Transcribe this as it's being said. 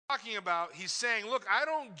talking about, he's saying, look, I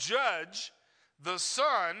don't judge the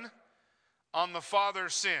son on the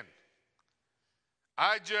father's sin.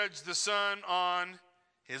 I judge the son on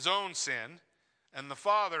his own sin and the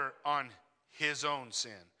father on his own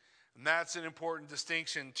sin. And that's an important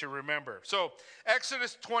distinction to remember. So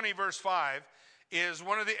Exodus 20 verse 5 is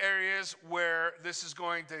one of the areas where this is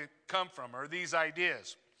going to come from, or these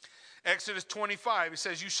ideas. Exodus 25, he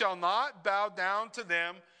says, you shall not bow down to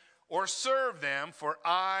them or serve them, for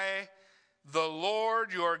I, the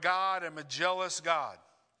Lord your God, am a jealous God.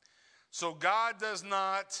 So God does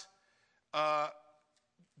not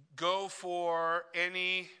go for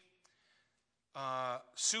any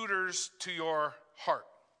suitors to your heart.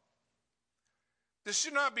 This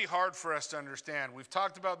should not be hard for us to understand. We've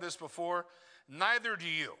talked about this before. Neither do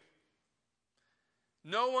you.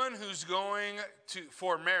 No one who's going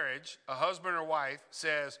for marriage, a husband or wife,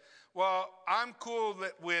 says, well, I'm cool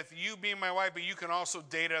with you being my wife, but you can also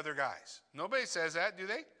date other guys. Nobody says that, do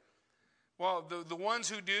they? Well, the ones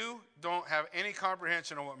who do don't have any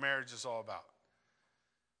comprehension of what marriage is all about.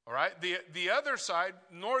 All right? The other side,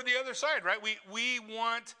 nor the other side, right? We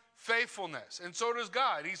want faithfulness, and so does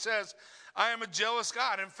God. He says, I am a jealous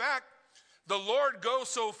God. In fact, the Lord goes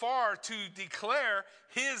so far to declare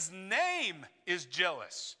his name is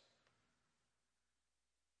jealous.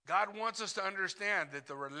 God wants us to understand that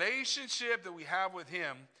the relationship that we have with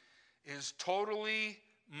him is totally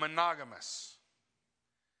monogamous.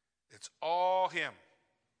 It's all him.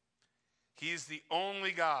 He's the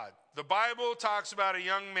only God. The Bible talks about a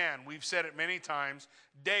young man. We've said it many times.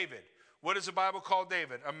 David. What does the Bible call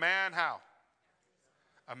David? A man how?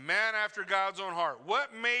 A man after God's own heart. What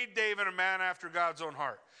made David a man after God's own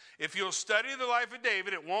heart? If you'll study the life of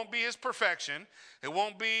David, it won't be his perfection. It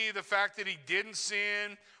won't be the fact that he didn't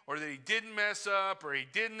sin, or that he didn't mess up, or he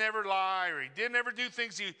didn't ever lie, or he didn't ever do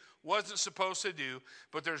things he wasn't supposed to do.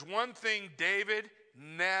 But there's one thing David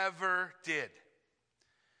never did.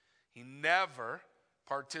 He never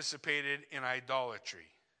participated in idolatry.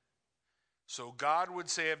 So God would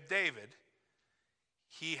say of David,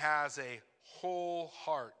 he has a whole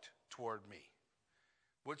heart toward me.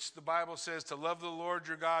 Which the Bible says to love the Lord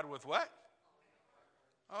your God with what?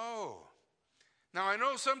 Oh. Now I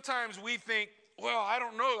know sometimes we think, well, I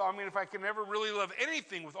don't know. I mean, if I can never really love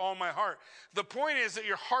anything with all my heart. The point is that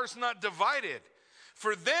your heart's not divided.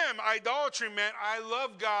 For them, idolatry meant I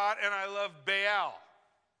love God and I love Baal,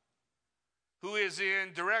 who is in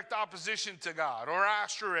direct opposition to God, or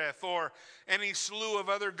Ashtoreth, or any slew of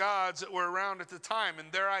other gods that were around at the time.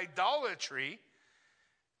 And their idolatry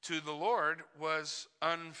to the Lord was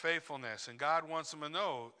unfaithfulness. And God wants them to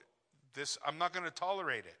know this, I'm not going to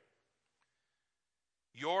tolerate it.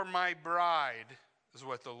 You're my bride, is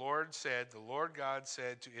what the Lord said, the Lord God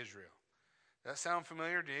said to Israel. Does that sound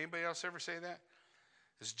familiar? Did anybody else ever say that?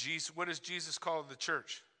 What does Jesus call the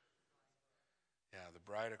church? Yeah, the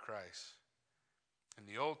bride of Christ.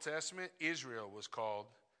 In the Old Testament, Israel was called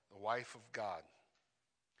the wife of God.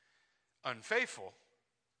 Unfaithful,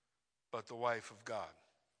 but the wife of God.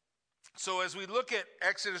 So as we look at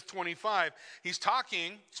Exodus 25, he's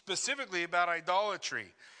talking specifically about idolatry.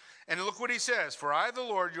 And look what he says. For I, the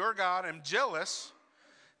Lord, your God, am jealous,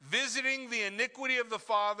 visiting the iniquity of the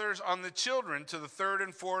fathers on the children to the third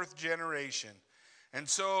and fourth generation. And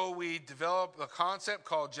so we develop a concept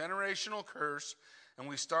called generational curse. And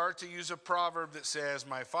we start to use a proverb that says,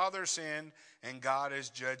 my father sinned and God is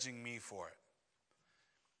judging me for it.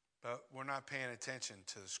 But we're not paying attention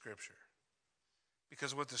to the scripture.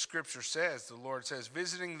 Because what the scripture says, the Lord says,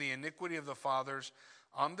 visiting the iniquity of the fathers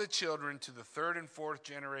on the children to the third and fourth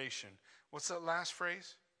generation. What's that last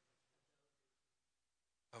phrase?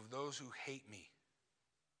 Of those who hate me.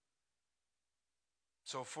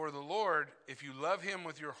 So for the Lord, if you love him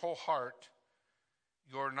with your whole heart,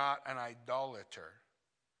 you're not an idolater.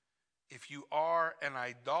 If you are an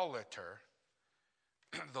idolater,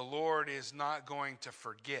 the Lord is not going to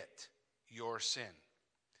forget your sin.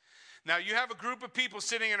 Now, you have a group of people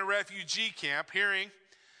sitting in a refugee camp hearing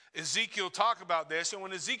Ezekiel talk about this. And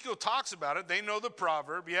when Ezekiel talks about it, they know the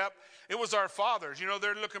proverb. Yep, it was our fathers. You know,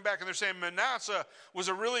 they're looking back and they're saying Manasseh was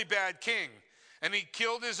a really bad king. And he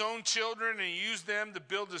killed his own children and he used them to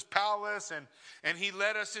build his palace. And he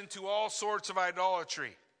led us into all sorts of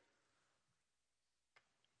idolatry.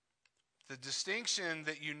 The distinction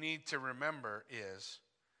that you need to remember is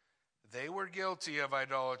they were guilty of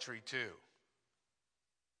idolatry too.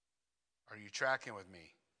 Are you tracking with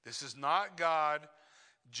me? This is not God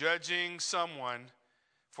judging someone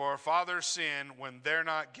for a father's sin when they're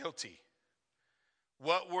not guilty.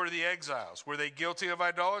 What were the exiles? Were they guilty of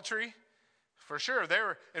idolatry? For sure.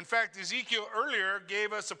 In fact, Ezekiel earlier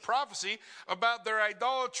gave us a prophecy about their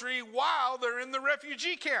idolatry while they're in the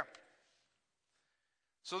refugee camp.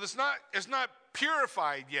 So it's not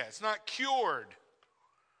purified yet. It's not cured.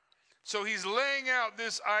 So he's laying out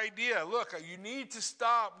this idea. Look, you need to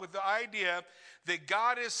stop with the idea that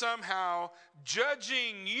God is somehow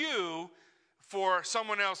judging you for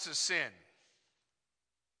someone else's sin.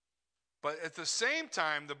 But at the same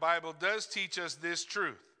time, the Bible does teach us this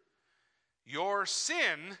truth. Your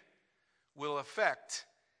sin will affect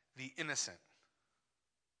the innocent.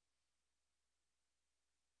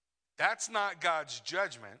 That's not God's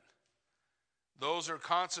judgment. Those are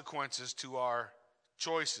consequences to our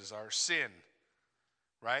choices, our sin,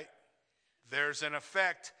 right? There's an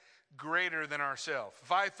effect greater than ourselves.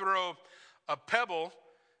 If I throw a pebble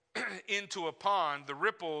into a pond, the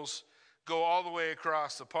ripples go all the way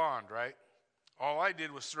across the pond, right? All I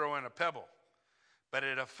did was throw in a pebble, but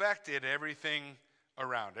it affected everything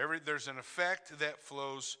around. There's an effect that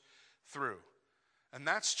flows through, and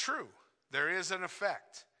that's true. There is an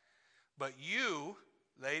effect, but you,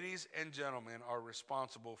 ladies and gentlemen, are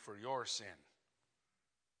responsible for your sin.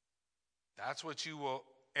 That's what you will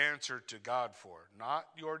answer to God for. Not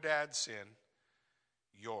your dad's sin,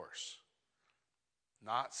 yours.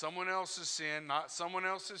 Not someone else's sin, not someone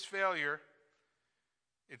else's failure.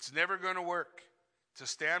 It's never going to work to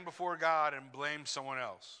stand before God and blame someone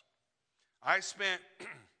else. I spent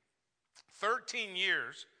 13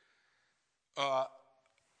 years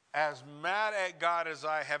as mad at God as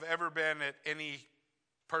I have ever been at any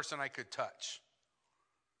person I could touch.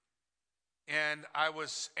 And I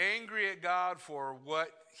was angry at God for what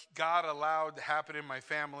God allowed to happen in my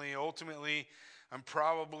family. Ultimately, I'm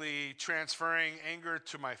probably transferring anger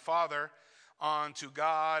to my father onto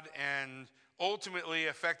God and ultimately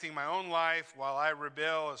affecting my own life while I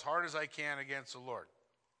rebel as hard as I can against the Lord.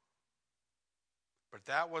 But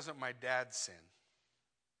that wasn't my dad's sin.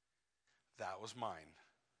 That was mine.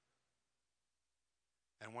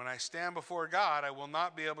 And when I stand before God, I will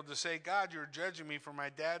not be able to say, God, you're judging me for my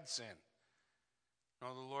dad's sin.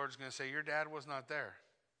 No, the Lord's going to say, your dad was not there,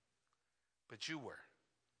 but you were.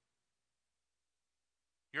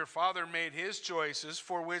 Your father made his choices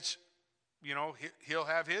for which, he'll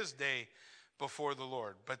have his day before the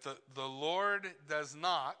Lord. But the Lord does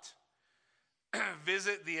not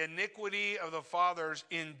visit the iniquity of the fathers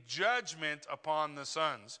in judgment upon the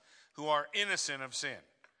sons who are innocent of sin,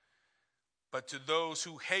 but to those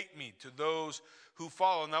who hate me, to those who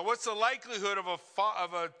follow. Now, what's the likelihood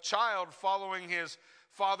of a child following his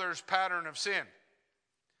father's pattern of sin?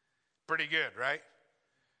 Pretty good, right?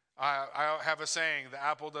 I have a saying, the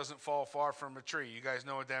apple doesn't fall far from a tree. You guys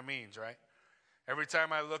know what that means, right? Every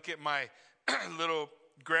time I look at my little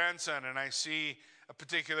grandson and I see a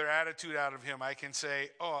particular attitude out of him, I can say,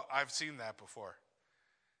 oh, I've seen that before.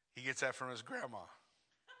 He gets that from his grandma.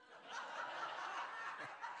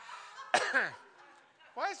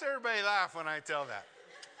 Why does everybody laugh when I tell that?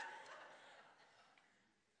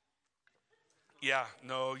 Yeah,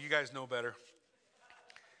 no, you guys know better.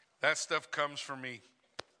 That stuff comes from me.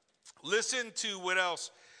 Listen to what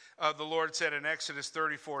else the Lord said in Exodus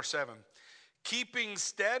 34:7. Keeping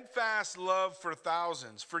steadfast love for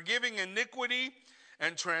thousands, forgiving iniquity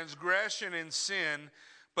and transgression and sin,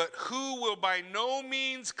 but who will by no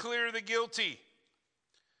means clear the guilty?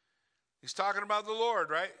 He's talking about the Lord,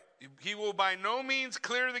 right? He will by no means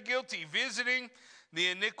clear the guilty, visiting the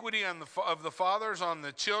iniquity of the fathers on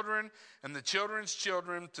the children and the children's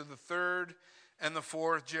children to the third and the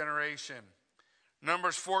fourth generation.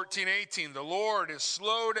 Numbers 14:18, the Lord is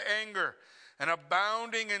slow to anger and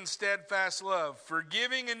abounding in steadfast love,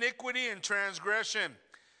 forgiving iniquity and transgression,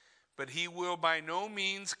 but he will by no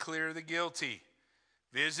means clear the guilty,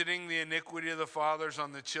 visiting the iniquity of the fathers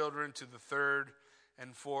on the children to the third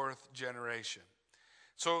and fourth generation.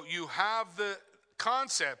 So you have the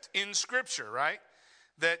concept in Scripture, right?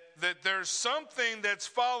 That there's something that's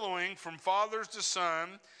following from fathers to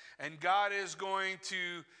son, and God is going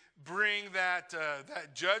to bring that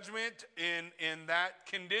judgment in that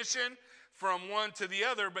condition from one to the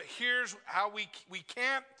other. But here's how we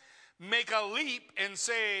can't make a leap and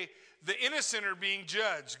say the innocent are being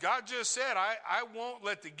judged. God just said, I won't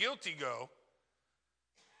let the guilty go,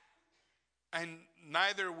 and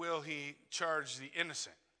neither will he charge the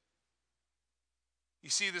innocent. You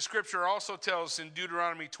see, the scripture also tells us in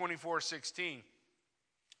Deuteronomy 24:16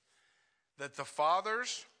 that the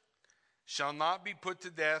fathers shall not be put to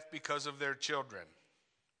death because of their children,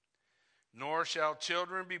 nor shall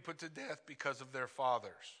children be put to death because of their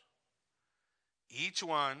fathers. Each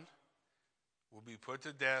one will be put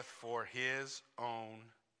to death for his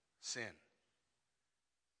own sin.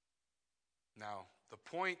 Now, the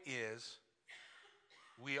point is,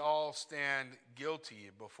 we all stand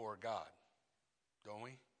guilty before God, don't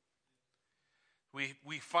we?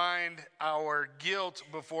 We find our guilt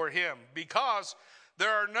before him, because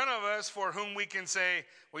there are none of us for whom we can say,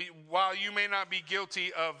 while you may not be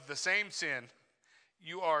guilty of the same sin,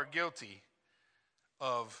 you are guilty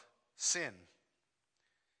of sin.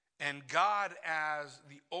 And God, as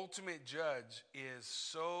the ultimate judge, is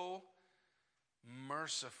so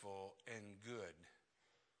merciful and good.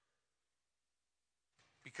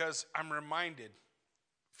 Because I'm reminded,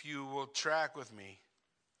 if you will track with me,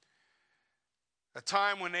 a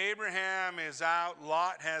time when Abraham is out,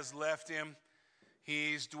 Lot has left him.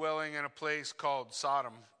 He's dwelling in a place called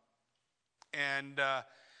Sodom. And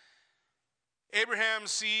Abraham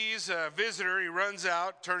sees a visitor. He runs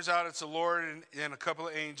out. Turns out it's the Lord and a couple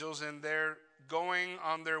of angels. And they're going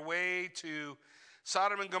on their way to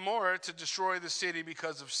Sodom and Gomorrah to destroy the city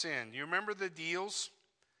because of sin. You remember the deals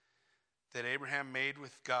that Abraham made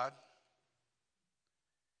with God?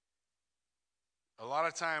 A lot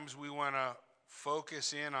of times we want to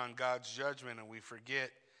focus in on God's judgment and we forget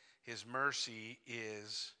his mercy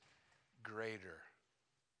is greater.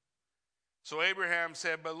 So Abraham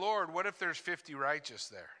said, but Lord, what if there's 50 righteous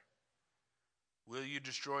there? Will you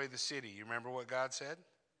destroy the city? You remember what God said?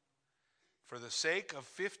 For the sake of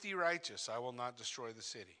 50 righteous, I will not destroy the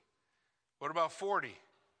city. What about 40,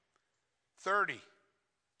 30,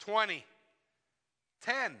 20,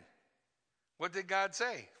 10? What did God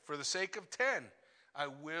say? For the sake of 10, I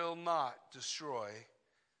will not destroy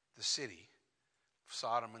the city of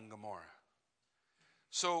Sodom and Gomorrah.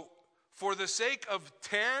 So, for the sake of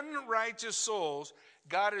 10 righteous souls,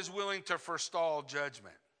 God is willing to forestall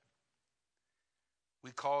judgment.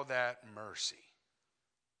 We call that mercy.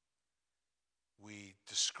 We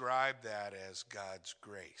describe that as God's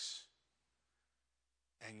grace.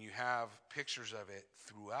 And you have pictures of it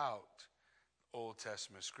throughout Old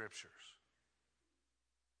Testament scriptures.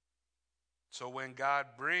 So when God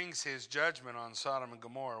brings his judgment on Sodom and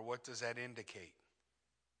Gomorrah, what does that indicate?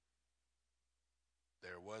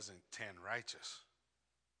 There wasn't 10 righteous.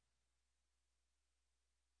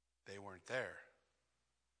 They weren't there.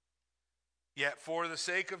 Yet for the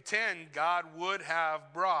sake of 10, God would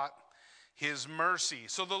have brought his mercy.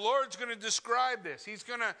 So the Lord's going to describe this. He's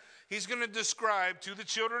going to describe to the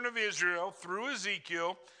children of Israel through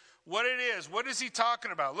Ezekiel what it is. What is he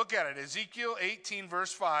talking about? Look at it. Ezekiel 18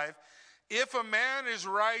 verse 5. If a man is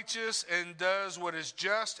righteous and does what is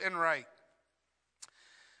just and right,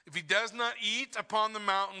 if he does not eat upon the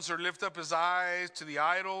mountains or lift up his eyes to the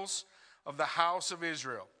idols of the house of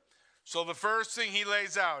Israel. So the first thing he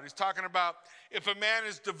lays out, he's talking about if a man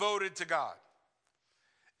is devoted to God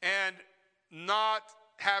and not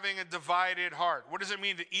having a divided heart. What does it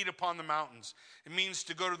mean to eat upon the mountains? It means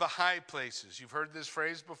to go to the high places. You've heard this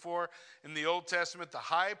phrase before in the Old Testament. The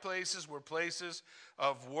high places were places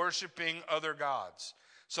of worshiping other gods.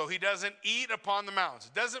 So he doesn't eat upon the mountains.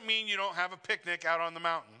 It doesn't mean you don't have a picnic out on the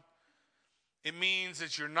mountain. It means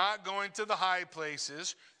that you're not going to the high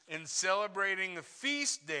places and celebrating the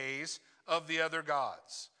feast days of the other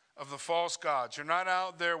gods, of the false gods. You're not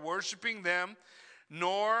out there worshiping them,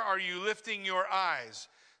 nor are you lifting your eyes.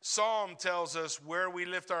 Psalm tells us where we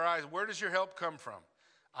lift our eyes. Where does your help come from?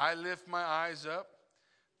 I lift my eyes up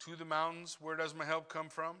to the mountains. Where does my help come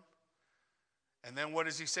from? And then what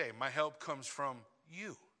does he say? My help comes from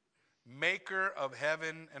you, maker of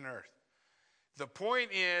heaven and earth. The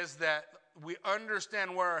point is that we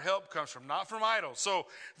understand where our help comes from, not from idols. So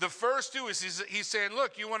the first two is he's saying,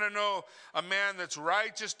 look, you want to know a man that's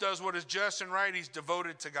righteous, does what is just and right, he's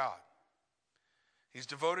devoted to God. He's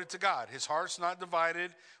devoted to God. His heart's not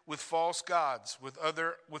divided with false gods, with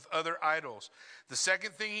other idols. The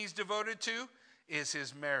second thing he's devoted to is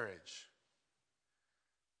his marriage.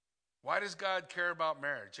 Why does God care about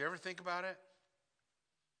marriage? You ever think about it?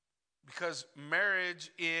 Because marriage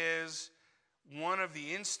is one of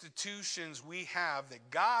the institutions we have that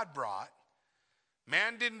God brought.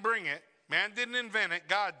 Man didn't bring it. Man didn't invent it.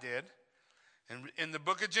 God did. And in the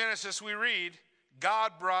book of Genesis we read,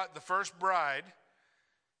 God brought the first bride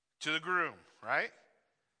to the groom, right?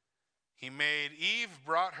 He made Eve,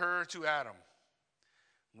 brought her to Adam.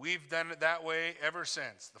 We've done it that way ever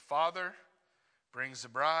since. The father brings the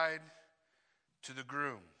bride to the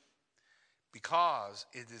groom because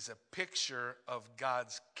it is a picture of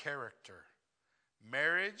God's character.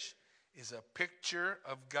 Marriage is a picture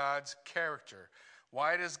of God's character.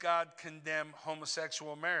 Why does God condemn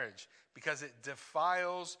homosexual marriage? Because it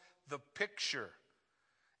defiles the picture.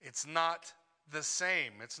 It's not the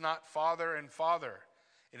same. It's not father and father.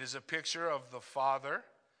 It is a picture of the Father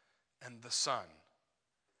and the Son.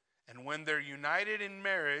 And when they're united in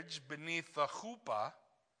marriage beneath the chuppah,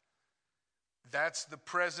 that's the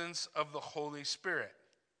presence of the Holy Spirit,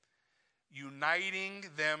 uniting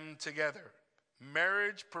them together.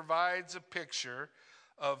 Marriage provides a picture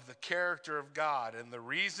of the character of God. And the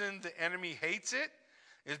reason the enemy hates it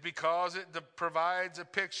is because it provides a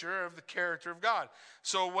picture of the character of God.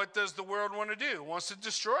 So what does the world want to do? It wants to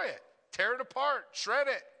destroy it, tear it apart, shred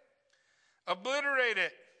it, obliterate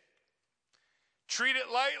it, treat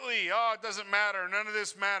it lightly. Oh, it doesn't matter. None of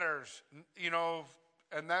this matters.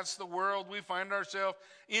 And that's the world we find ourselves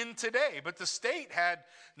in today. But the state had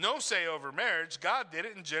no say over marriage. God did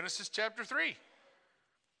it in Genesis chapter 3.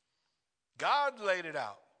 God laid it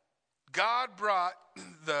out. God brought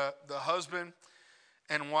the husband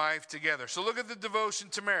and wife together. So look at the devotion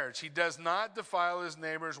to marriage. He does not defile his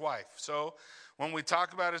neighbor's wife. So when we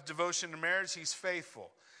talk about his devotion to marriage, he's faithful.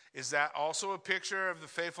 Is that also a picture of the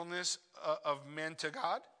faithfulness of men to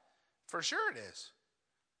God? For sure it is.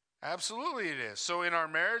 Absolutely it is. So in our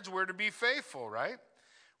marriage, we're to be faithful, right?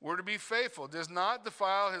 We're to be faithful. Does not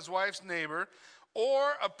defile his wife's neighbor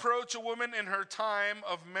or approach a woman in her time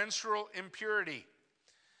of menstrual impurity.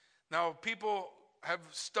 Now, people have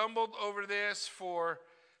stumbled over this for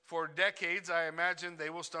decades. I imagine they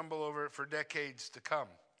will stumble over it for decades to come.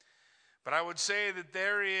 But I would say that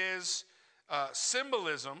there is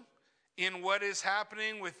symbolism in what is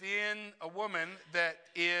happening within a woman that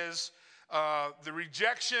is the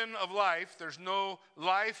rejection of life. There's no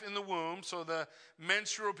life in the womb, so the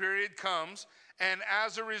menstrual period comes. And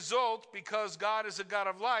as a result, because God is a God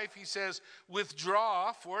of life, he says,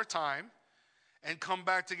 withdraw for a time and come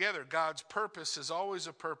back together. God's purpose is always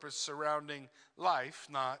a purpose surrounding life,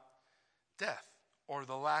 not death or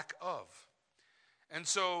the lack of. And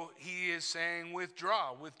so he is saying,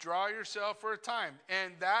 withdraw yourself for a time.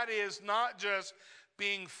 And that is not just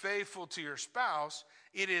being faithful to your spouse,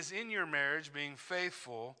 it is in your marriage being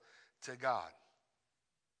faithful to God.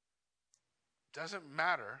 Doesn't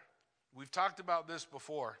matter. We've talked about this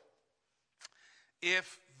before.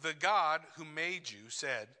 If the God who made you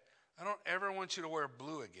said, I don't ever want you to wear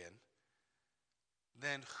blue again,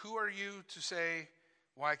 then who are you to say,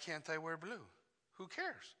 why can't I wear blue? Who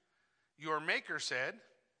cares? Your maker said,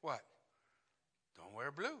 what? Don't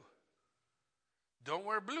wear blue. Don't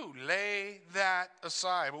wear blue. Lay that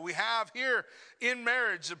aside. But we have here in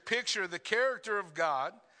marriage a picture of the character of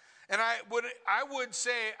God. And I would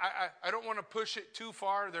say, I don't want to push it too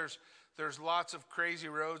far. There's lots of crazy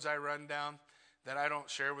roads I run down that I don't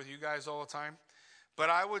share with you guys all the time.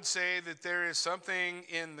 But I would say that there is something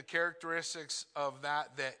in the characteristics of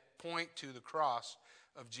that point to the cross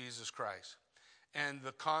of Jesus Christ. And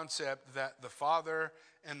the concept that the Father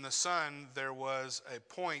and the Son, there was a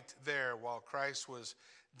point there while Christ was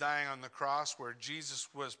dying on the cross where Jesus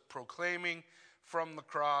was proclaiming from the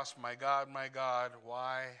cross, my God,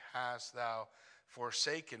 why hast thou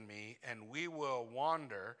forsaken me? And we will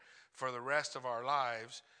wonder for the rest of our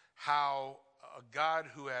lives how a God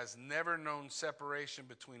who has never known separation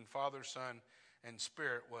between Father, Son, and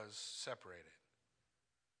Spirit was separated.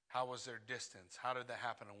 How was there distance? How did that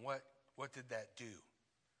happen? And what did that do?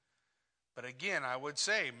 But again, I would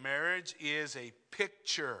say marriage is a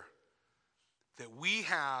picture that we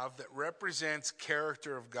have that represents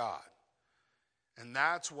character of God. And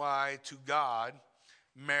that's why to God,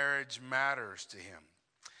 marriage matters to him.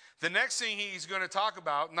 The next thing he's going to talk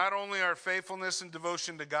about, not only our faithfulness and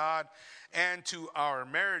devotion to God and to our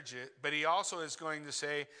marriage, but he also is going to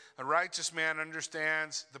say a righteous man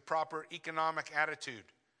understands the proper economic attitude.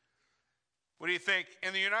 What do you think?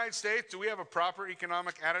 In the United States, do we have a proper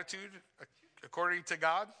economic attitude according to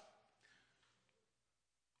God?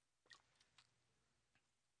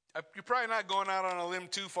 You're probably not going out on a limb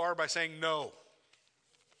too far by saying no.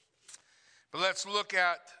 But let's look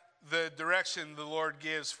at the direction the Lord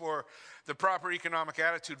gives for the proper economic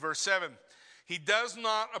attitude. Verse 7, he does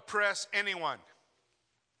not oppress anyone.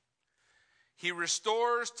 He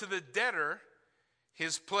restores to the debtor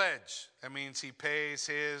his pledge. That means he pays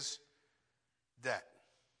his debt.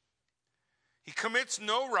 He commits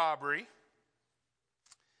no robbery,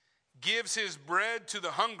 gives his bread to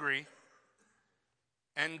the hungry,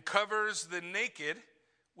 and covers the naked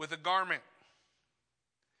with a garment.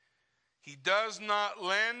 He does not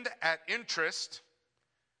lend at interest,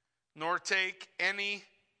 nor take any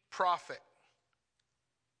profit.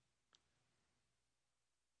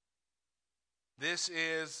 This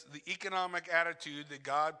is the economic attitude that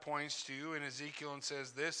God points to in Ezekiel and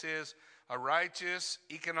says this is a righteous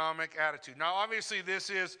economic attitude. Now, obviously,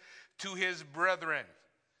 this is to his brethren,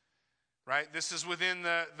 right? This is within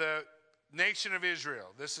the nation of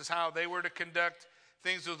Israel. This is how they were to conduct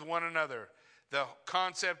things with one another. The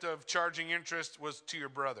concept of charging interest was to your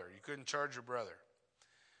brother. You couldn't charge your brother.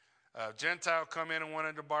 A Gentile come in and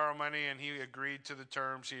wanted to borrow money, and he agreed to the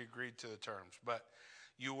terms. He agreed to the terms. But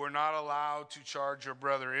you were not allowed to charge your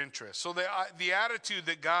brother interest. So the attitude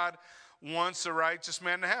that God wants a righteous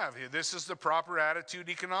man to have here, this is the proper attitude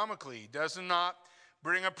economically. He does not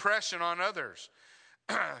bring oppression on others.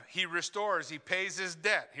 He restores. He pays his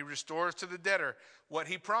debt. He restores to the debtor what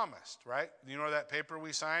he promised, right? You know that paper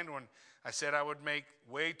we signed when I said I would make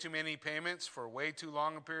way too many payments for way too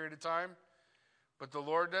long a period of time? But the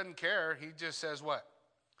Lord doesn't care. He just says what?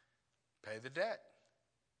 Pay the debt.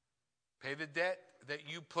 Pay the debt that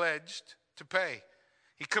you pledged to pay.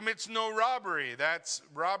 He commits no robbery.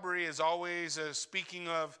 Robbery is always speaking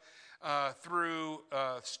of through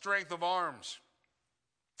strength of arms.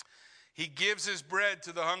 He gives his bread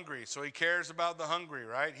to the hungry, so he cares about the hungry,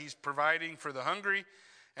 right? He's providing for the hungry,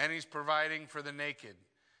 and he's providing for the naked.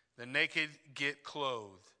 The naked get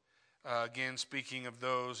clothed. Again, speaking of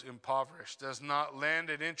those impoverished. Does not lend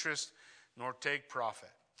at interest, nor take profit.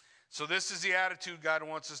 So this is the attitude God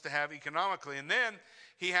wants us to have economically. And then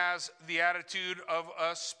he has the attitude of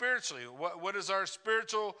us spiritually. What does our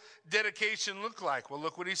spiritual dedication look like? Well,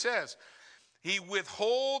 look what he says. He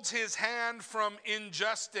withholds his hand from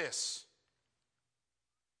injustice.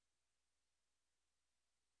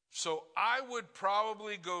 So I would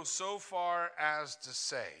probably go so far as to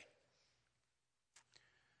say,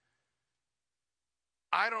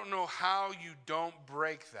 I don't know how you don't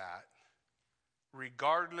break that,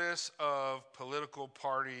 regardless of political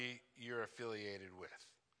party you're affiliated with.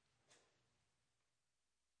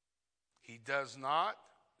 He does not.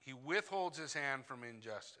 He withholds his hand from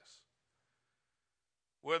injustice.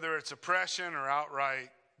 Whether it's oppression or outright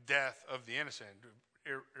death of the innocent,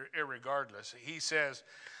 irregardless. He says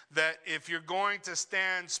that if you're going to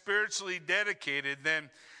stand spiritually dedicated, then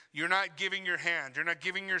you're not giving your hand. You're not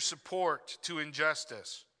giving your support to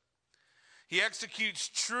injustice. He executes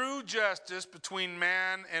true justice between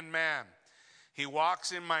man and man. He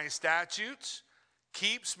walks in my statutes,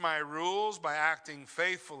 keeps my rules by acting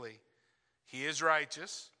faithfully. He is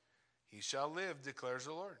righteous. He shall live, declares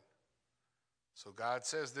the Lord. So God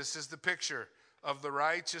says this is the picture of the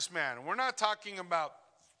righteous man. And we're not talking about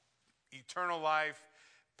eternal life,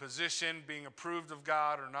 position, being approved of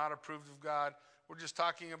God or not approved of God. We're just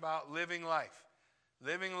talking about living life.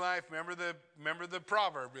 Living life, remember the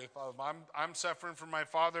proverb, if I'm suffering from my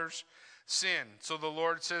father's sin. So the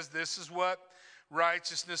Lord says this is what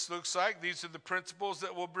righteousness looks like. These are the principles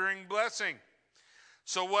that will bring blessing.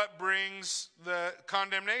 So what brings the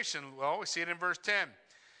condemnation? Well, we see it in verse 10.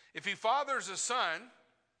 If he fathers a son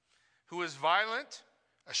who is violent,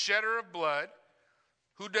 a shedder of blood,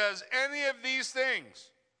 who does any of these things,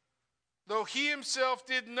 though he himself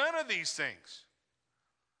did none of these things,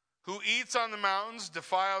 who eats on the mountains,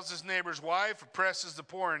 defiles his neighbor's wife, oppresses the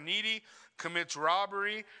poor and needy, commits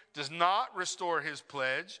robbery, does not restore his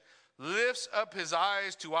pledge, lifts up his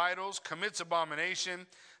eyes to idols, commits abomination,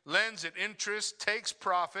 lends at interest, takes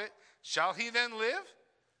profit, shall he then live?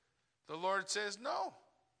 The Lord says no.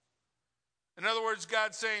 In other words,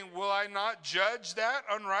 God's saying, will I not judge that?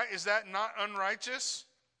 Is that not unrighteous?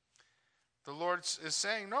 The Lord is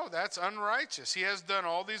saying, no, that's unrighteous. He has done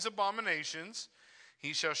all these abominations.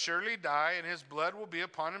 He shall surely die, and his blood will be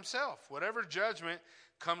upon himself. Whatever judgment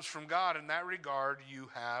comes from God in that regard, you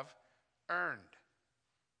have earned.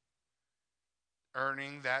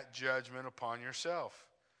 Earning that judgment upon yourself.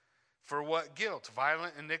 For what guilt?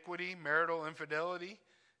 Violent iniquity, marital infidelity,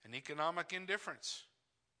 and economic indifference.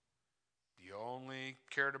 You only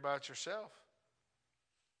cared about yourself.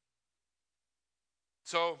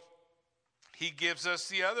 So he gives us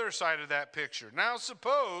the other side of that picture. Now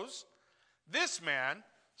suppose this man,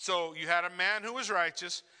 so you had a man who was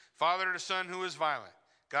righteous, fathered a son who was violent.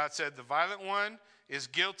 God said the violent one is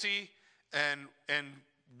guilty and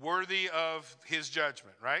worthy of his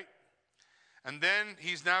judgment, right? And then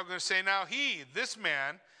he's now going to say, now this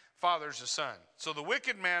man, fathers a son. So the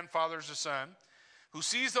wicked man fathers a son who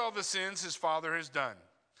sees all the sins his father has done.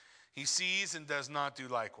 He sees and does not do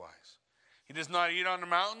likewise. He does not eat on the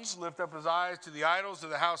mountains, lift up his eyes to the idols of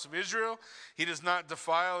the house of Israel. He does not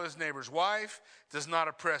defile his neighbor's wife, does not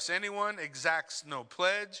oppress anyone, exacts no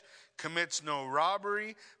pledge, commits no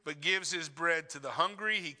robbery, but gives his bread to the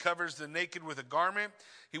hungry. He covers the naked with a garment.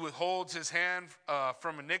 He withholds his hand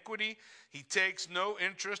from iniquity. He takes no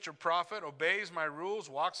interest or profit, obeys my rules,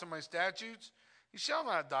 walks in my statutes. He shall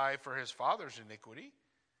not die for his father's iniquity.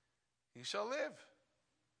 He shall live.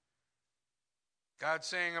 God's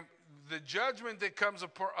saying the judgment that comes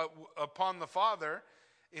upon the father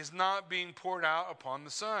is not being poured out upon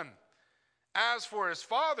the son. As for his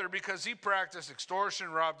father, because he practiced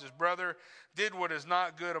extortion, robbed his brother, did what is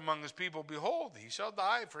not good among his people, behold, he shall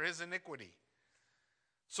die for his iniquity.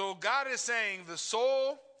 So God is saying the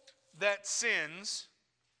soul that sins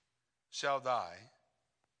shall die.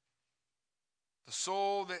 The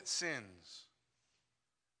soul that sins.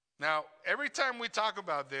 Now, every time we talk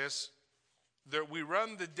about this, we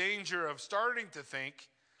run the danger of starting to think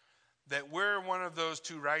that we're one of those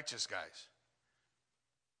two righteous guys.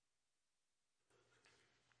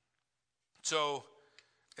 So,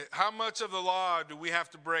 how much of the law do we have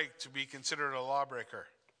to break to be considered a lawbreaker?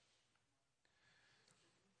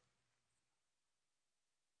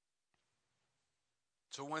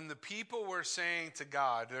 So when the people were saying to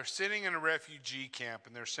God, they're sitting in a refugee camp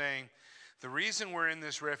and they're saying, the reason we're in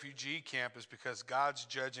this refugee camp is because God's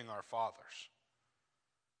judging our fathers.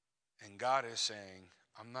 And God is saying,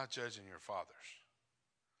 I'm not judging your fathers.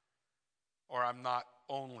 Or I'm not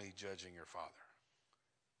only judging your father.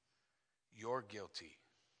 You're guilty.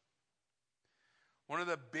 One of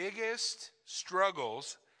the biggest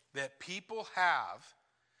struggles that people have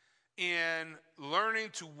in learning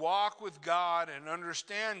to walk with God and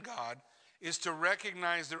understand God is to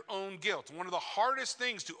recognize their own guilt. One of the hardest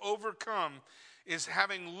things to overcome is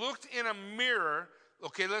having looked in a mirror,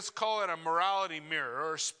 okay, let's call it a morality mirror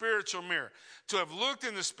or a spiritual mirror, to have looked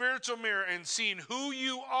in the spiritual mirror and seen who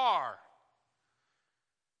you are.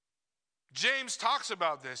 James talks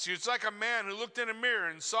about this. It's like a man who looked in a mirror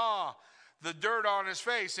and saw the dirt on his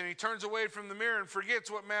face, and he turns away from the mirror and forgets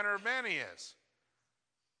what manner of man he is.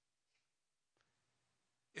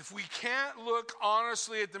 If we can't look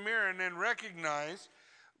honestly at the mirror and then recognize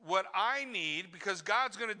what I need, because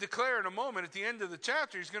God's going to declare in a moment at the end of the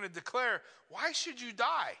chapter, he's going to declare, why should you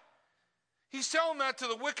die? He's telling that to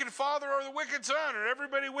the wicked father or the wicked son or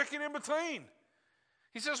everybody wicked in between.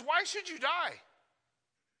 He says, why should you die?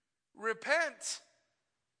 Repent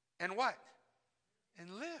and what? And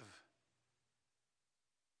live.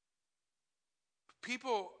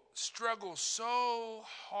 People struggle so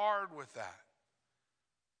hard with that.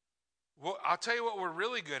 Well, I'll tell you what we're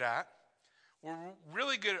really good at. We're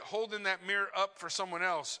really good at holding that mirror up for someone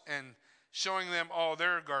else and showing them, oh,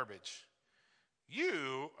 they're garbage.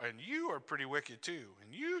 You are pretty wicked too.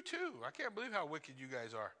 And you too. I can't believe how wicked you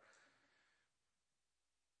guys are.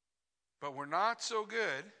 But we're not so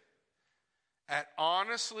good at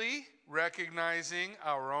honestly recognizing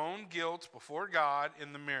our own guilt before God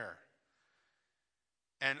in the mirror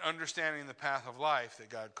and understanding the path of life that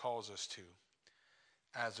God calls us to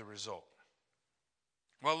as a result.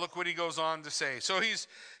 Well, look what he goes on to say. So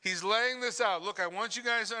he's laying this out. Look, I want you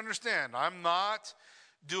guys to understand. I'm not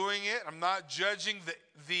doing it. I'm not judging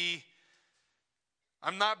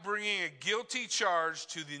I'm not bringing a guilty charge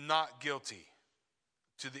to the not guilty,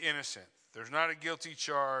 to the innocent. There's not a guilty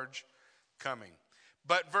charge coming.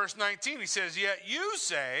 But verse 19, he says, yet you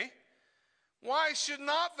say, why should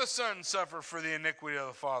not the son suffer for the iniquity of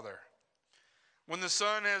the father? When the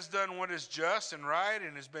son has done what is just and right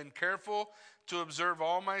and has been careful to observe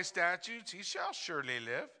all my statutes, he shall surely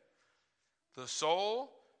live. The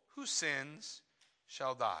soul who sins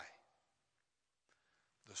shall die.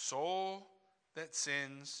 The soul that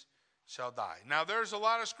sins shall die. Now, there's a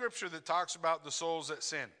lot of scripture that talks about the souls that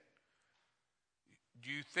sin.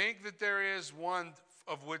 Do you think that there is one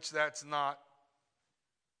of which that's not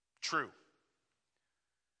true?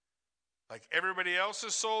 Like everybody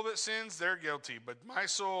else's soul that sins, they're guilty. But my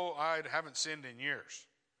soul, I haven't sinned in years.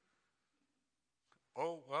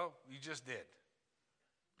 Oh, well, you just did.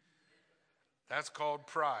 That's called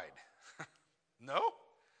pride. No?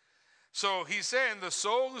 So he's saying the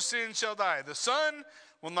soul who sins shall die. The son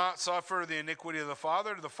will not suffer the iniquity of the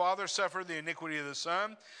father suffer the iniquity of the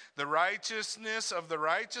son. The righteousness of the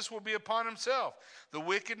righteous will be upon himself. The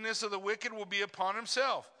wickedness of the wicked will be upon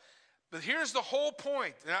himself. But here's the whole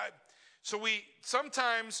point. So we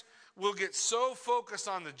sometimes will get so focused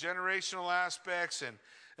on the generational aspects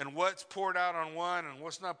and what's poured out on one and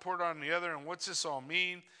what's not poured out on the other and what's this all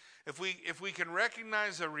mean. If we can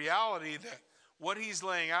recognize the reality that what he's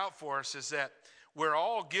laying out for us is that we're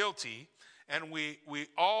all guilty and we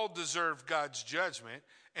all deserve God's judgment,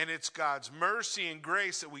 and it's God's mercy and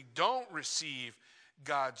grace that we don't receive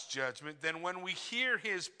God's judgment, then when we hear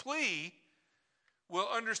his plea, we'll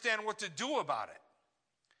understand what to do about it.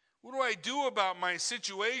 What do I do about my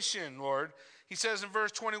situation, Lord? He says in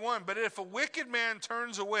verse 21, but if a wicked man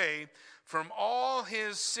turns away from all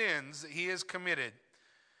his sins that he has committed,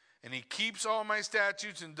 and he keeps all my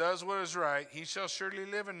statutes and does what is right, he shall surely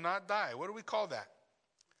live and not die. What do we call that?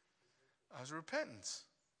 As repentance.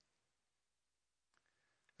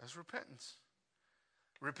 As repentance.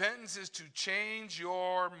 Repentance is to change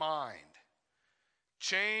your mind.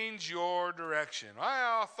 change your direction.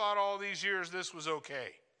 I thought all these years this was okay.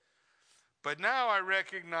 But now I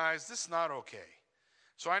recognize this is not okay.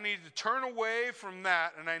 So I need to turn away from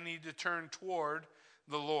that and I need to turn toward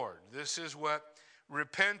the Lord. This is what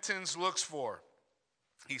repentance looks for.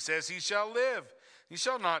 He says, he shall live. He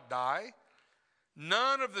shall not die.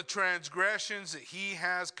 None of the transgressions that he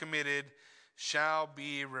has committed shall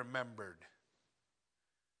be remembered.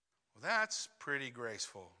 Well, that's pretty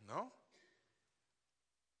graceful, no?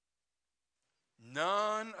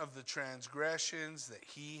 None of the transgressions that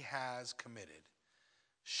he has committed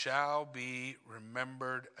shall be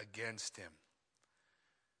remembered against him.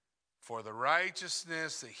 For the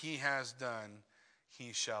righteousness that he has done,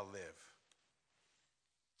 he shall live.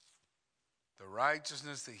 The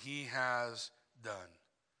righteousness that he has done.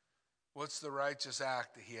 What's the righteous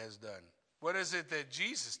act that he has done? What is it that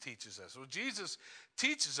Jesus teaches us? Well, Jesus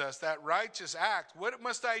teaches us that righteous act. What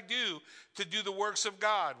must I do to do the works of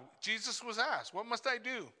God? Jesus was asked, what must I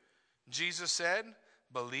do? Jesus said,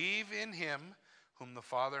 believe in him whom the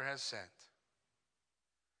Father has sent.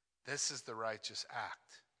 This is the righteous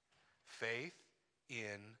act. Faith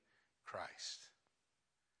in Christ.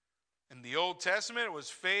 In the Old Testament, it was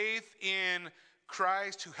faith in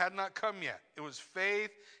Christ who had not come yet. It was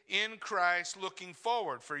faith in Christ looking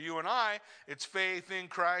forward. For you and I, it's faith in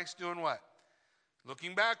Christ doing what?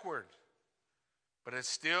 Looking backward. But it's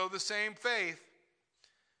still the same faith.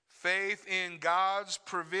 Faith in God's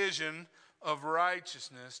provision of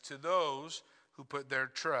righteousness to those who put their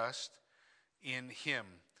trust in him.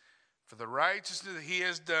 For the righteousness that he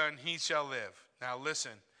has done, he shall live. Now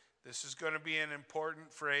listen, this is going to be an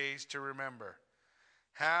important phrase to remember.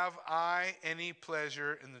 Have I any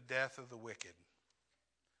pleasure in the death of the wicked?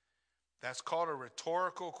 That's called a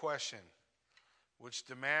rhetorical question, which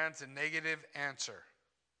demands a negative answer.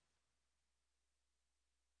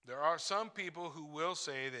 There are some people who will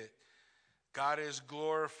say that God is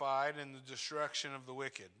glorified in the destruction of the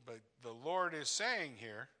wicked. But the Lord is saying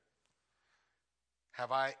here,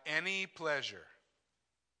 have I any pleasure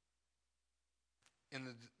in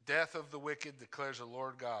the death of the wicked, declares the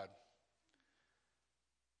Lord God?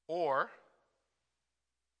 Or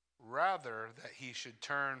rather that he should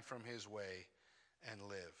turn from his way and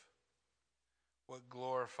live. What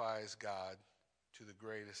glorifies God to the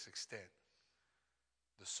greatest extent?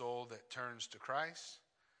 The soul that turns to Christ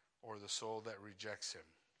or the soul that rejects him?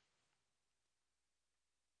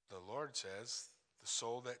 The Lord says the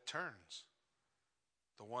soul that turns,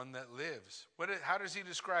 the one that lives. How does he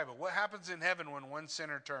describe it? What happens in heaven when one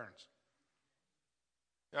sinner turns?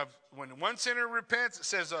 When one sinner repents, it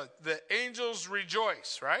says the angels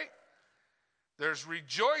rejoice, right? There's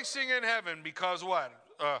rejoicing in heaven because what?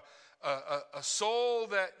 A soul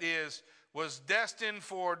that was destined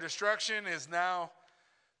for destruction is now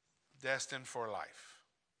destined for life.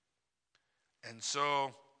 And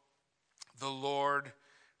so the Lord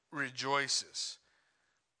rejoices.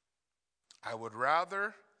 I would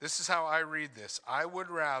rather, this is how I read this, I would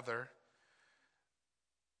rather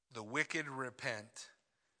the wicked repent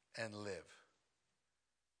and live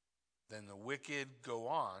than the wicked go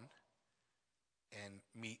on and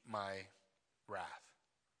meet my wrath.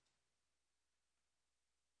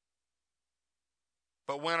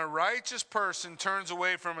 But when a righteous person turns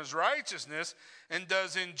away from his righteousness and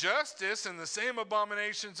does injustice and the same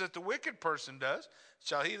abominations that the wicked person does,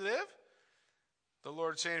 shall he live? The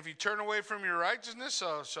Lord's saying, if you turn away from your righteousness,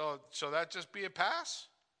 shall that just be a pass?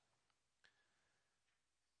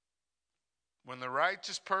 When the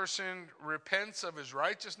righteous person repents of his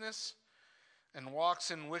righteousness and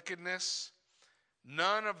walks in wickedness,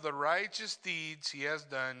 none of the righteous deeds he has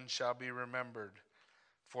done shall be remembered,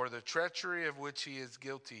 for the treachery of which he is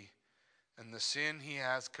guilty and the sin he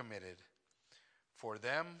has committed. For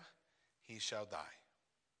them he shall die.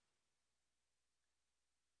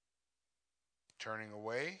 Turning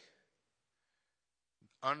away,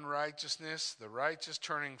 unrighteousness, the righteous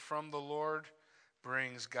turning from the Lord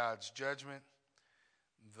brings God's judgment.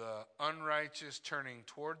 The unrighteous turning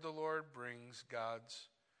toward the Lord brings God's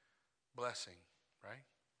blessing, right?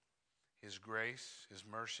 His grace, his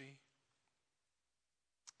mercy.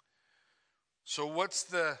 So what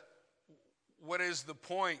is the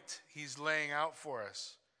point he's laying out for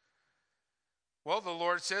us? Well, the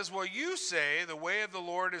Lord says, well, you say the way of the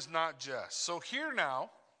Lord is not just. So hear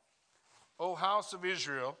now, O house of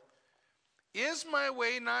Israel, is my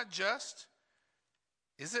way not just?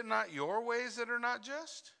 Is it not your ways that are not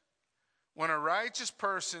just? When a righteous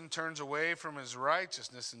person turns away from his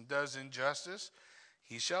righteousness and does injustice,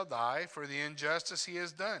 he shall die. For the injustice he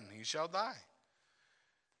has done, he shall die.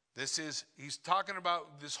 He's talking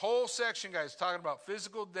about, this whole section, guys, talking about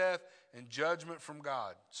physical death and judgment from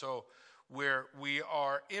God. So we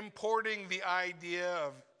are importing the idea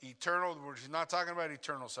of eternal. He's not talking about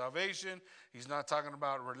eternal salvation. He's not talking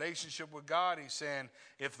about a relationship with God. He's saying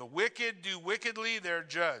if the wicked do wickedly, they're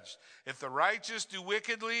judged. If the righteous do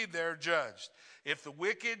wickedly, they're judged. If the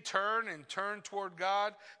wicked turn toward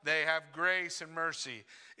God, they have grace and mercy.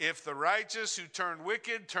 If the righteous who turn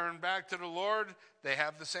wicked turn back to the Lord, they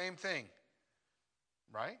have the same thing.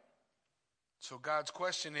 Right? So God's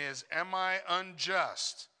question is, am I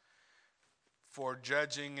unjust for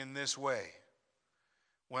judging in this way?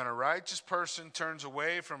 When a righteous person turns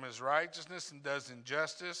away from his righteousness and does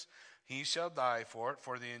injustice, he shall die for it.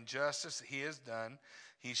 For the injustice that he has done,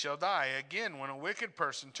 he shall die. Again, when a wicked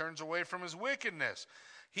person turns away from his wickedness,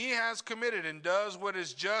 he has committed and does what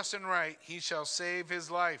is just and right, he shall save his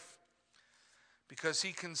life. Because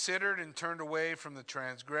he considered and turned away from the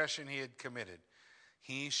transgression he had committed,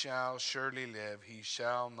 he shall surely live, he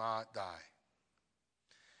shall not die.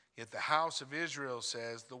 Yet the house of Israel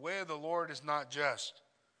says, the way of the Lord is not just.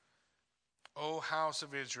 O house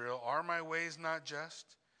of Israel, are my ways not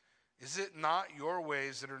just? Is it not your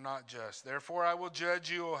ways that are not just? Therefore I will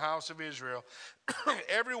judge you, O house of Israel,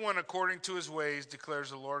 everyone according to his ways, declares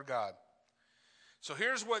the Lord God. So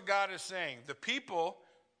here's what God is saying. The people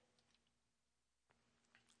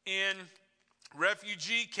in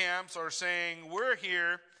refugee camps are saying, we're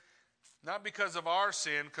here not because of our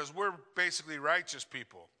sin, because we're basically righteous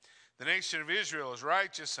people. The nation of Israel is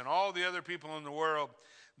righteous, and all the other people in the world,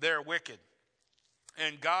 they're wicked.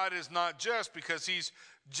 And God is not just because he's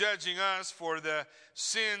judging us for the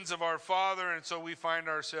sins of our father, and so we find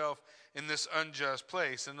ourselves in this unjust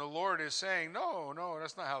place. And the Lord is saying, no,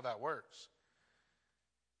 that's not how that works.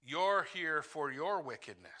 You're here for your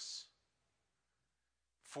wickedness,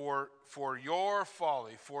 for your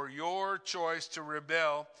folly, for your choice to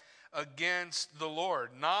rebel against the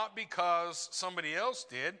Lord. Not because somebody else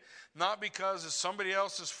did, not because it's somebody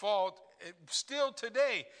else's fault. Still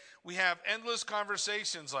today, we have endless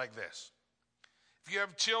conversations like this. If you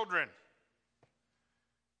have children,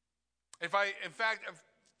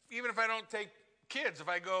 even if I don't take kids, if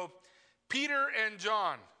I go, Peter and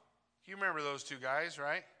John, you remember those two guys,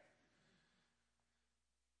 right?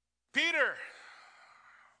 Peter,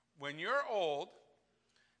 when you're old,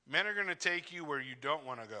 men are going to take you where you don't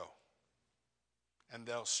want to go, and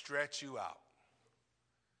they'll stretch you out.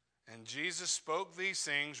 And Jesus spoke these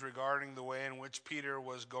things regarding the way in which Peter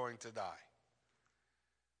was going to die.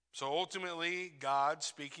 So ultimately, God,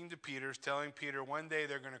 speaking to Peter, is telling Peter, one day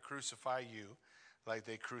they're going to crucify you like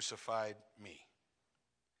they crucified me.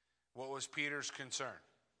 What was Peter's concern?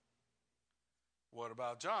 What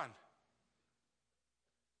about John?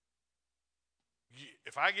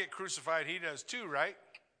 If I get crucified, he does too, right?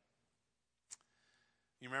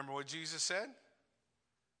 You remember what Jesus said?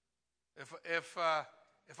 If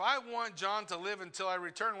I want John to live until I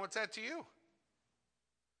return, what's that to you?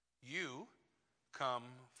 You come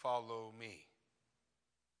follow me.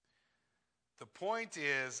 The point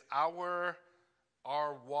is our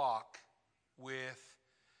walk with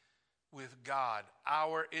God,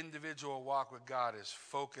 our individual walk with God is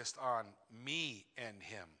focused on me and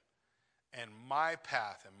him and my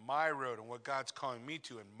path and my road and what God's calling me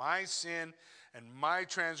to and my sin and my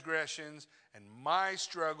transgressions and my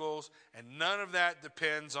struggles, and none of that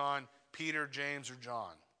depends on Peter, James, or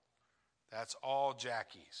John. That's all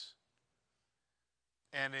Jackie's.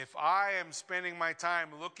 And if I am spending my time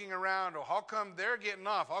looking around, oh, how come they're getting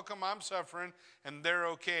off? How come I'm suffering and they're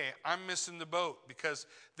okay? I'm missing the boat because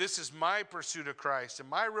this is my pursuit of Christ, and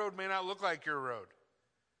my road may not look like your road.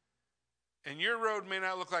 And your road may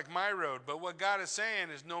not look like my road, but what God is saying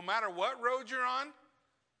is no matter what road you're on,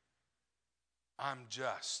 I'm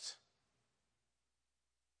just.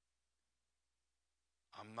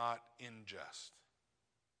 I'm not unjust.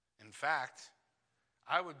 In fact,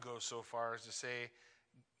 I would go so far as to say,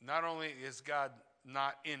 not only is God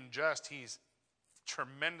not unjust, he's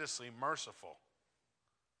tremendously merciful.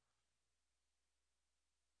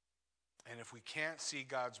 And if we can't see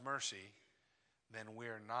God's mercy, then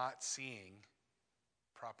we're not seeing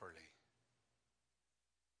properly.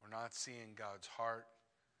 We're not seeing God's heart.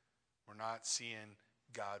 We're not seeing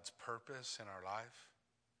God's purpose in our life.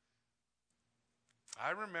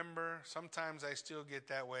 I remember, sometimes I still get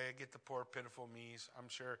that way. I get the poor, pitiful me's. I'm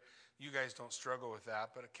sure you guys don't struggle with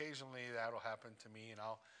that, but occasionally that'll happen to me, and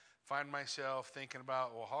I'll find myself thinking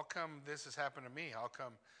about, well, how come this has happened to me? How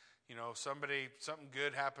come, something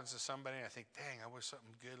good happens to somebody, and I think, dang, I wish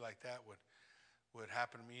something good like that would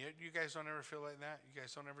happen to me. You guys don't ever feel like that? You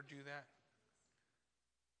guys don't ever do that?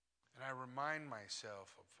 And And I remind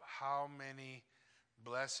myself of how many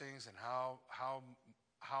blessings and how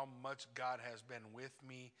much God has been with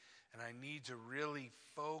me. And I need to really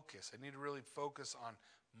focus. I need to really focus on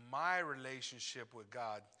my relationship with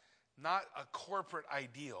God, not a corporate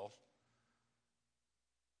ideal.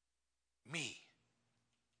 Me.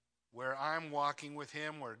 Where I'm walking with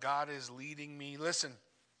him, where God is leading me. Listen,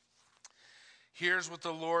 here's what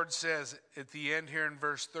the Lord says at the end here in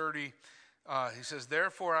verse 30. He says,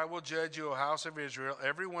 therefore I will judge you, O house of Israel,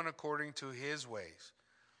 everyone according to his ways.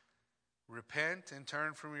 Repent and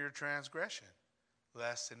turn from your transgression,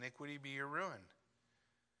 lest iniquity be your ruin.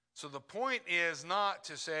 So the point is not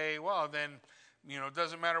to say, well, then, it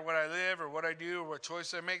doesn't matter what I live or what I do or what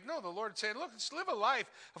choice I make. No, the Lord said, look, let's live a life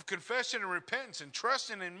of confession and repentance and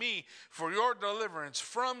trusting in me for your deliverance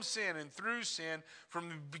from sin and through sin, from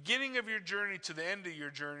the beginning of your journey to the end of your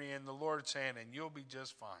journey. And the Lord saying, and you'll be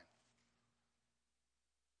just fine.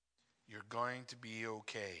 You're going to be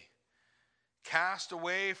okay. Cast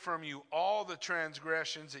away from you all the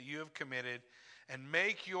transgressions that you have committed, and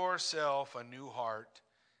make yourself a new heart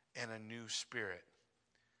and a new spirit.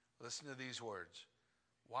 Listen to these words.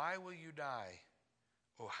 Why will you die,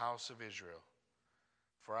 O house of Israel?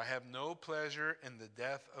 For I have no pleasure in the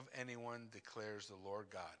death of anyone, declares the Lord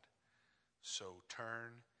God. So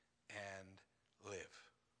turn and live.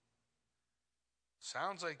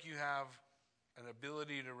 Sounds like you have an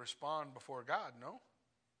ability to respond before God, no?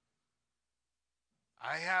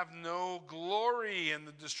 I have no glory in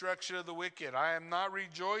the destruction of the wicked. I am not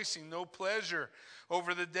rejoicing, no pleasure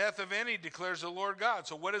over the death of any, declares the Lord God.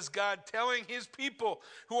 So what is God telling his people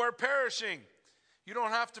who are perishing? You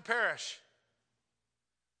don't have to perish,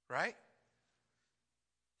 right?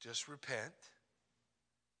 Just repent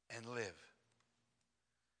and live.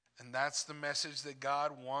 And that's the message that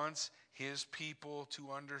God wants his people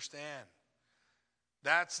to understand.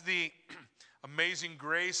 That's the amazing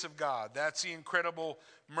grace of God. That's the incredible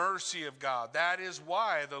mercy of God. That is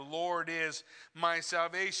why the Lord is my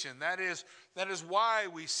salvation. That is why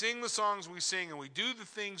we sing the songs we sing and we do the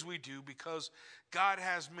things we do, because God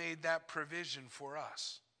has made that provision for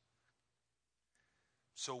us.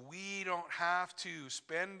 So we don't have to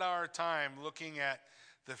spend our time looking at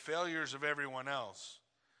the failures of everyone else.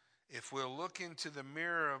 If we'll look into the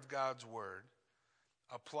mirror of God's word,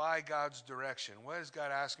 apply God's direction. What is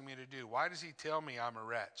God asking me to do? Why does he tell me I'm a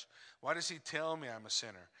wretch? Why does he tell me I'm a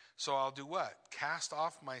sinner? So I'll do what? Cast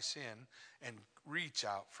off my sin and reach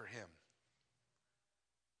out for him.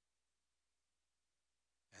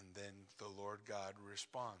 And then the Lord God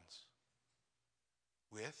responds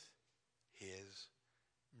with his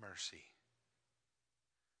mercy.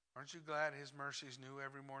 Aren't you glad his mercy is new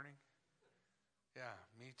every morning? Yeah,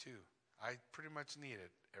 me too. I pretty much need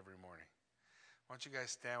it every morning. Why don't you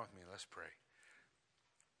guys stand with me? Let's pray.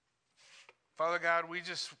 Father God, we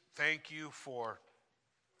just thank you for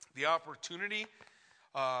the opportunity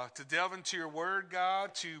to delve into your word,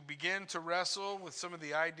 God, to begin to wrestle with some of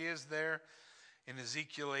the ideas there in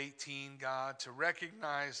Ezekiel 18, God, to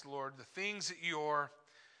recognize, Lord, the things that you're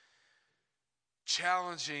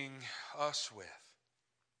challenging us with.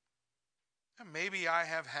 And maybe I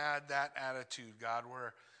have had that attitude, God,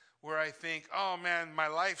 where I think, oh man, my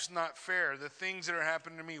life's not fair. The things that are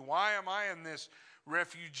happening to me. Why am I in this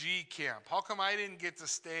refugee camp? How come I didn't get to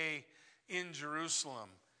stay in Jerusalem?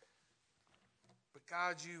 But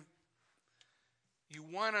God, you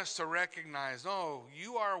want us to recognize, oh,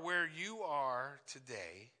 you are where you are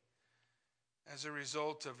today as a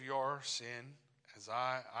result of your sin, as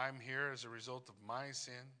I'm here as a result of my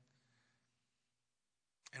sin.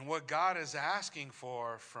 And what God is asking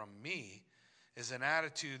for from me is an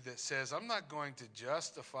attitude that says, I'm not going to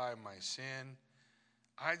justify my sin.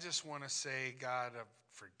 I just want to say, God,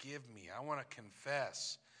 forgive me. I want to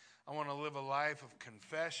confess. I want to live a life of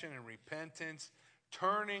confession and repentance,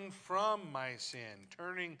 turning from my sin,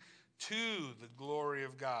 turning to the glory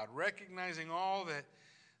of God, recognizing all that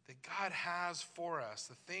God has for us,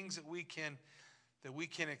 the things that we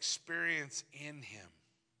can experience in him.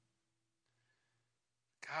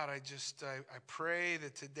 God, I pray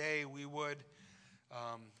that today we would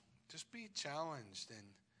just be challenged and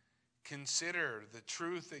consider the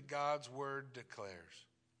truth that God's word declares.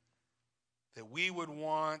 That we would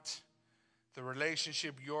want the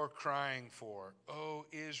relationship you're crying for. Oh,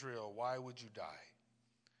 Israel, why would you die?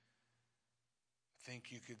 I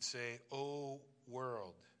think you could say, oh,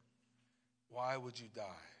 world, why would you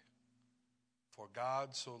die? For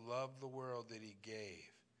God so loved the world that he gave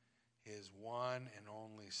his one and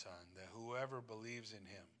only Son, that whoever believes in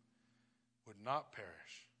him would not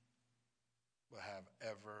perish, but have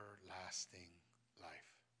everlasting life.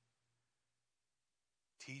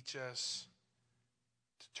 Teach us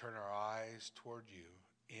to turn our eyes toward you.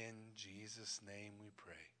 In Jesus' name we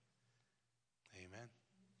pray. Amen.